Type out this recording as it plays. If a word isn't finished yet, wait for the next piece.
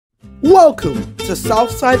Welcome to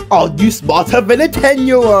Southside. Are you smarter than a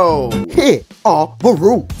 10-year-old? Here are the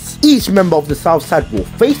rules. Each member of the Southside will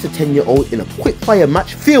face a 10-year-old in a quickfire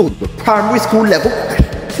match filled with primary school level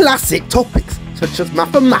classic topics such as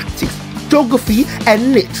mathematics, geography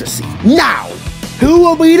and literacy. Now, who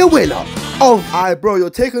will be the winner of... Aye bro, you're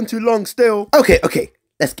taking too long still. Okay,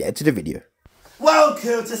 let's get into the video.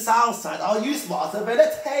 Welcome to Southside. Are you smarter than a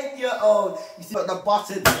 10-year-old? You see at the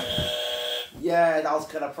button. Yeah, that was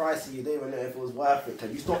kind of pricey. You didn't even know if it was worth it.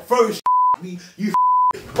 Can you stop throwing shit at me, you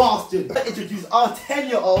bastard? Let's introduce our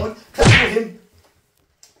 10-year-old. Can you him?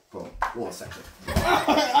 Bro, 1 second.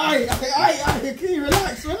 Aye, can you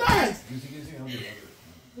relax?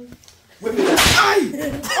 With me.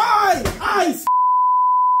 Aye.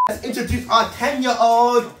 Let's introduce our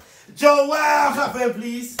 10-year-old Joel. Clap for him,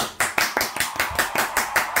 please.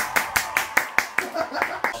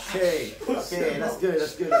 Okay, that's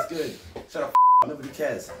good. Shut up, nobody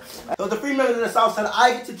cares. So the 3 members of the Southside,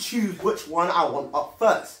 I get to choose which one I want up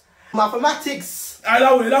first. Mathematics.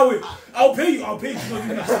 Allow it. I'll pay you.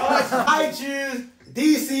 I choose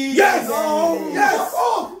DC. Yes! Yes!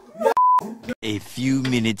 A few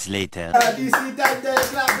minutes later. DC.Dende,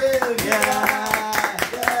 clapping.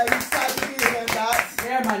 Yeah, you start to be here, that.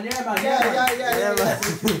 Yeah.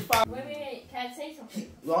 Wait, can I say something?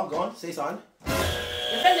 Go on, say something.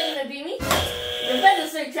 Your friends are gonna beat me. Your friends are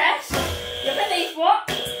so trash. Your friends ain't smart.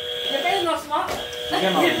 Your friends are not smart.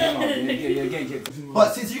 But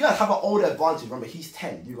since you guys have an older advantage, remember he's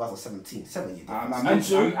 10, you guys are 17. 7 years.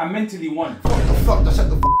 I'm mentally 1. Shut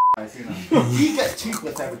the f. He gets 2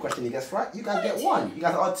 points every question he gets right. You guys get 1. You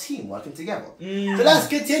guys are a team working together. So let's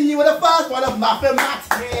continue with the first one of mathematics.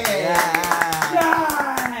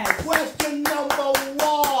 Yeah. Question number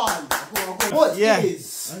 1. What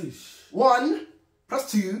is 1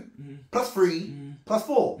 plus 2 plus 3 plus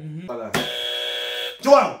 4?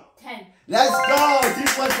 Joel. 10. Let's go. 2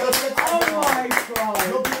 points for the 10. Oh my god.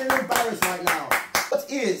 You're being embarrassed right now. What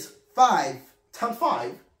is 5 times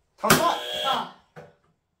 5 times 5?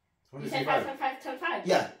 You said 5 times 5?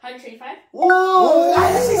 Yeah. 125? Whoa! I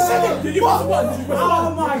actually said it! Did you press the button?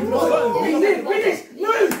 Oh my god! He didn't finish!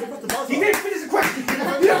 No! He didn't finish the question! He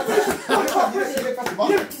didn't finish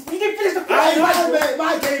the question!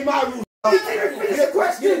 My game, my rules. He didn't finish the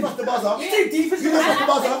question! You didn't press the buzzer. You didn't You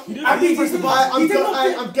didn't press the buzzer. I'm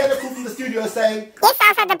getting a call from the studio saying, This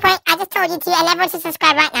Southside the point. I just told you to, and everyone should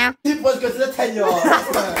subscribe right now. 2 points go to the 10-year-old.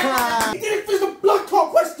 He didn't finish the blood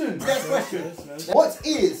clot question! Next question. What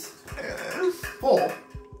is 4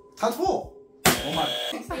 times 4? Oh my.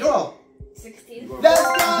 Joel. 16. Let's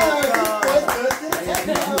go! 2 points go to the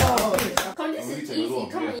 10-year-old. Come, this is easy.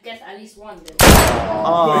 Come on, you guess at least 1 then.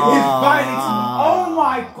 Oh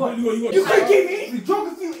my god! You could give me anything,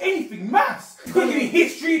 geography, anything, maths. You could give me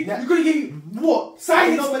history. You could give me what?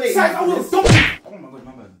 Science. I would have dominated. Oh my god,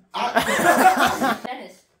 my bad.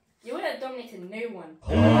 Dennis, you would have dominated no one.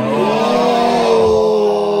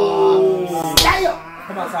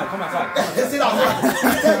 Come outside.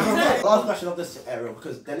 Last question of this area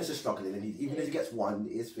because Dennis is struggling and even if he gets 1,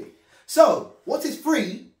 it is 3. So, what is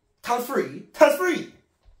 3 times 3 times 3?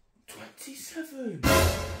 27.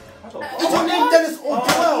 It's your name, Dennis or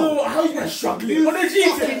Joel. No, how are you going to struggle? On the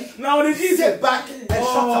G. Sit back and shut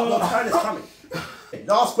up. Your turn is coming.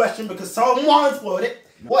 Last question because someone spoiled it.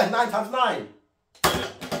 What is 9 times 9?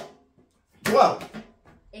 Joel.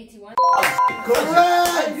 81.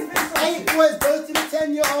 Correct! 8 points goes to the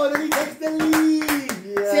 10-year-old and he takes the lead.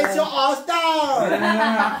 Sit your ass down. No,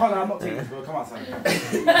 I'm not taking this, bro. Come outside.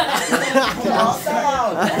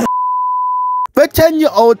 The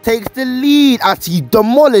 10-year-old takes the lead as he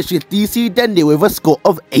demolishes DC.Dende with a score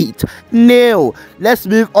of 8-0. Let's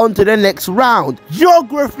move on to the next round.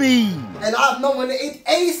 Geography! And I've nominated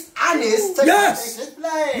Ace Anis to take this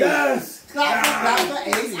place. Yes! Clap for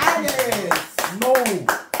Ace Anis. No.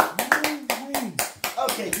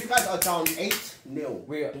 Okay, you guys are down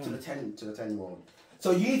 8-0 to the 10-year-old.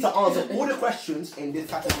 So you need to answer all the questions in this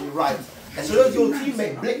category right. And so as your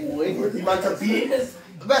teammate BlickBoy, you might have been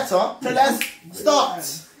better. So let's start.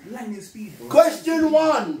 Question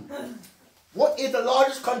 1. What is the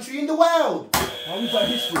largest country in the world? We've got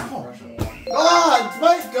history. Point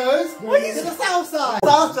goes to the Southside.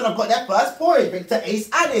 Southside have got their first point. Back to Ace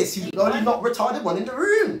Anis, who's the only not retarded one in the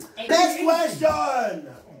room. Next question.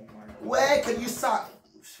 Where can you sat?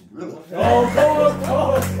 Oh god!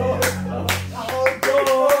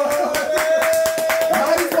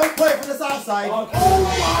 Nice 1 point from the Southside. Oh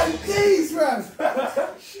my days, man!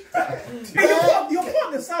 Hey, you're part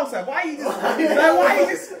of the Southside. Why are you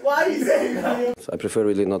just? Why are you saying that? So I prefer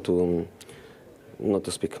really not to not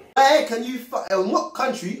to speak. Hey, can you in what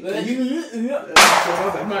country? Can you... the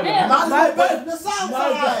south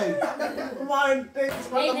side.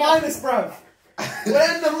 The minus, bruv.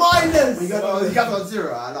 We're in the minus. You got on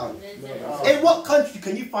zero. I know. In what country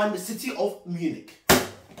can you find the city of Munich? Oh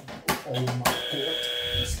my god.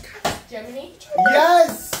 Germany?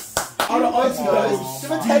 Yes. I'll answer those. To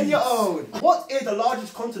the 10-year-old. What is the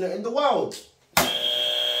largest continent in the world?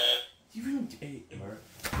 You really America.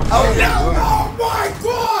 Oh my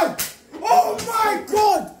god! Oh my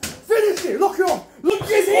god! Finish it! Lock it off! Look,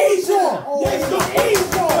 it's Asia! Yes, look,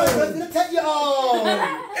 Asia! The 10-year-old.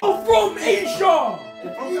 I'm from Asia!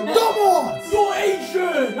 Dumbass! You're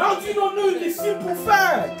Asian! How do you not know this simple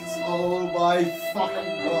fact? Oh my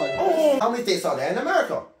fucking god. Oh. How many states are there in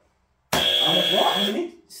America? How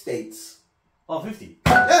many? States. Oh, 50.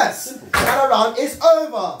 Yes! Simple. And a round is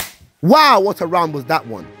over. Wow, what a round was that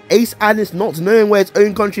one. Ace Alice not knowing where its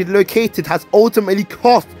own country is located has ultimately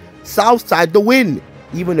cost Southside the win,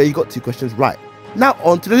 even though you got 2 questions right. Now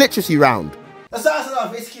on to the literacy round. The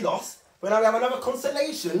Southside basically lost, but now we have another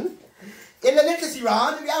consolation. In the literacy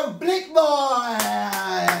round, we have BlickBoy!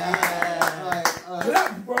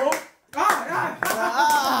 Black, bro!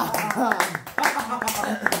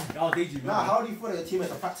 Now, how do you feel that your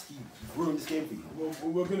teammates are practically ruining this game for you? Well,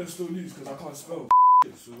 we're gonna still lose because I can't spell.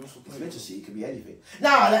 So that's what literacy, it could be anything.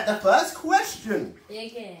 Now, let the first question.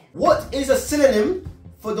 Again. What is a synonym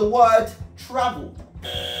for the word travel?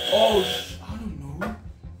 Oh, I don't know.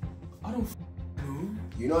 I don't know.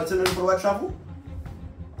 You know a synonym for the word travel?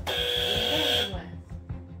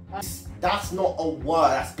 That's not a word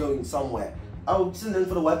that's going somewhere. Oh, synonym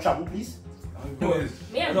for the word travel, please. Me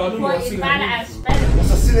and BlickBoy is bad at spelling.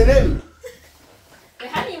 What's a synonym? We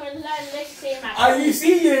haven't even learned literacy in my Are you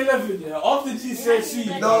see year 11, yeah? After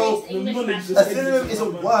GCSE, no, the knowledge a synonym is a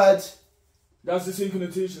word. That's the same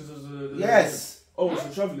connotations as the yes. Oh, so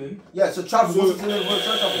travelling? Yeah, so travel. So, what's the synonym for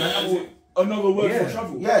travel? Another word for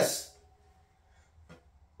travel? Yes.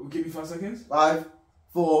 Give me 5 seconds. 5,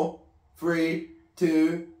 4, 3,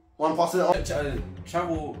 2, 1. Pass it on.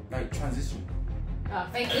 Travel, like transition. Oh,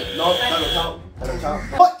 thank you. No, that don't count. That don't count.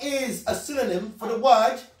 What is a synonym for the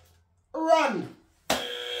word run?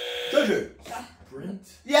 Jojo. Sprint.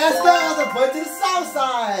 Yes, that's a point to the south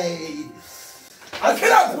side.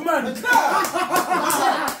 Get up, man.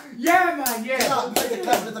 Yeah, man, yeah.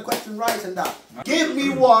 Get the question right and that. Give me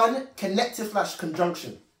one connective /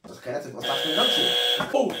 conjunction. Just connective / conjunction.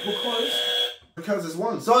 Oh, because there's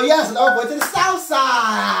one. So yes, another point to the south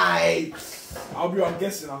side. I'm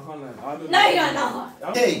guessing, I can't lie. I don't know. No, you're not.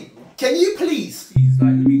 Hey, can you please Like,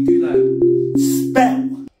 let me do that.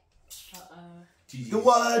 spell the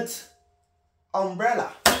word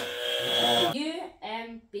umbrella? You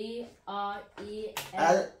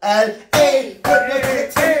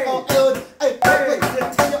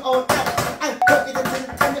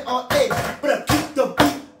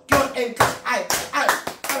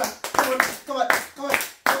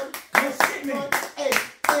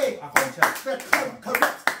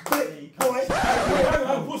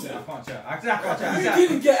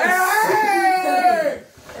didn't get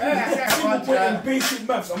basic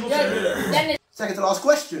maths. I'm not saying Second to last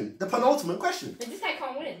question, the penultimate question. But this guy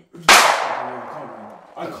can't win.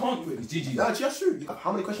 I can't win. GG. No, that's true.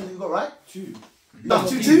 How many questions have you got right? 2. No,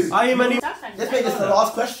 2. I am any. Let's make this the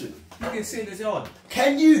last question. You can say this yard.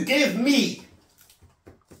 Can you give me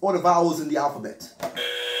all the vowels in the alphabet?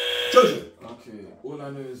 Jojo. Okay, all I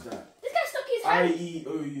know is that This guy stuck his hand.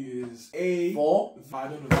 I-E-O-U is A. 4. I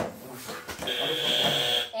don't know.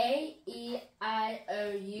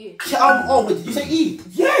 A-E-I-O-U. Oh, wait, did you say E?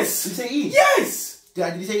 Yes! Did you say E? Yes!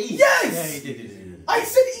 Did you say E? Yes! Yeah, he did. I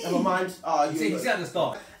said E! Never mind. You said at the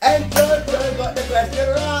start. And Jojo got the question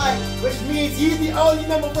right, which means he's the only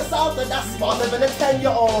member of the South that's smarter than a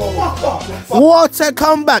 10-year-old. What a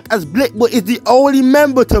comeback, as BlickBoy is the only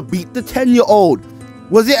member to beat the 10-year-old.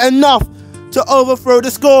 Was it enough to overthrow the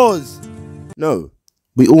scores? No,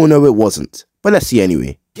 we all know it wasn't. But let's see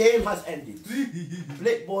anyway. Game has ended.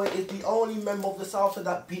 BlickBoy is the only member of the South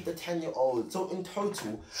that beat the 10-year-old. So in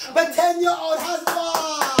total, the 10-year-old has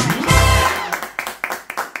won!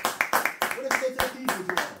 What did you say to the people,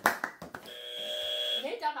 Joanna? No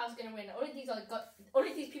doubt I was gonna win. All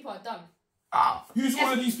of these people are dumb. Who's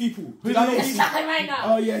all of these people? Who do you know? It's not right now.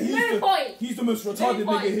 Oh yeah, he's the most retarded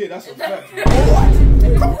nigga here, that's a fact.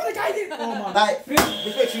 Like,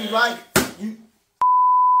 just make sure you like,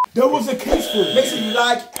 There was a case for it. make sure you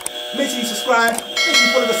like, make sure you subscribe, make sure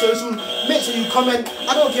you follow the socials, make sure you comment.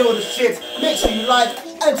 I don't care all the shit. Make sure you like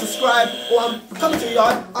and subscribe, or I'm coming to your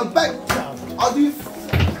yard. I'm back. I'll do.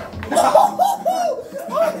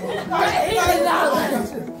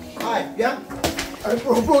 Alright, yeah. Hey,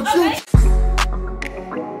 bro, chill.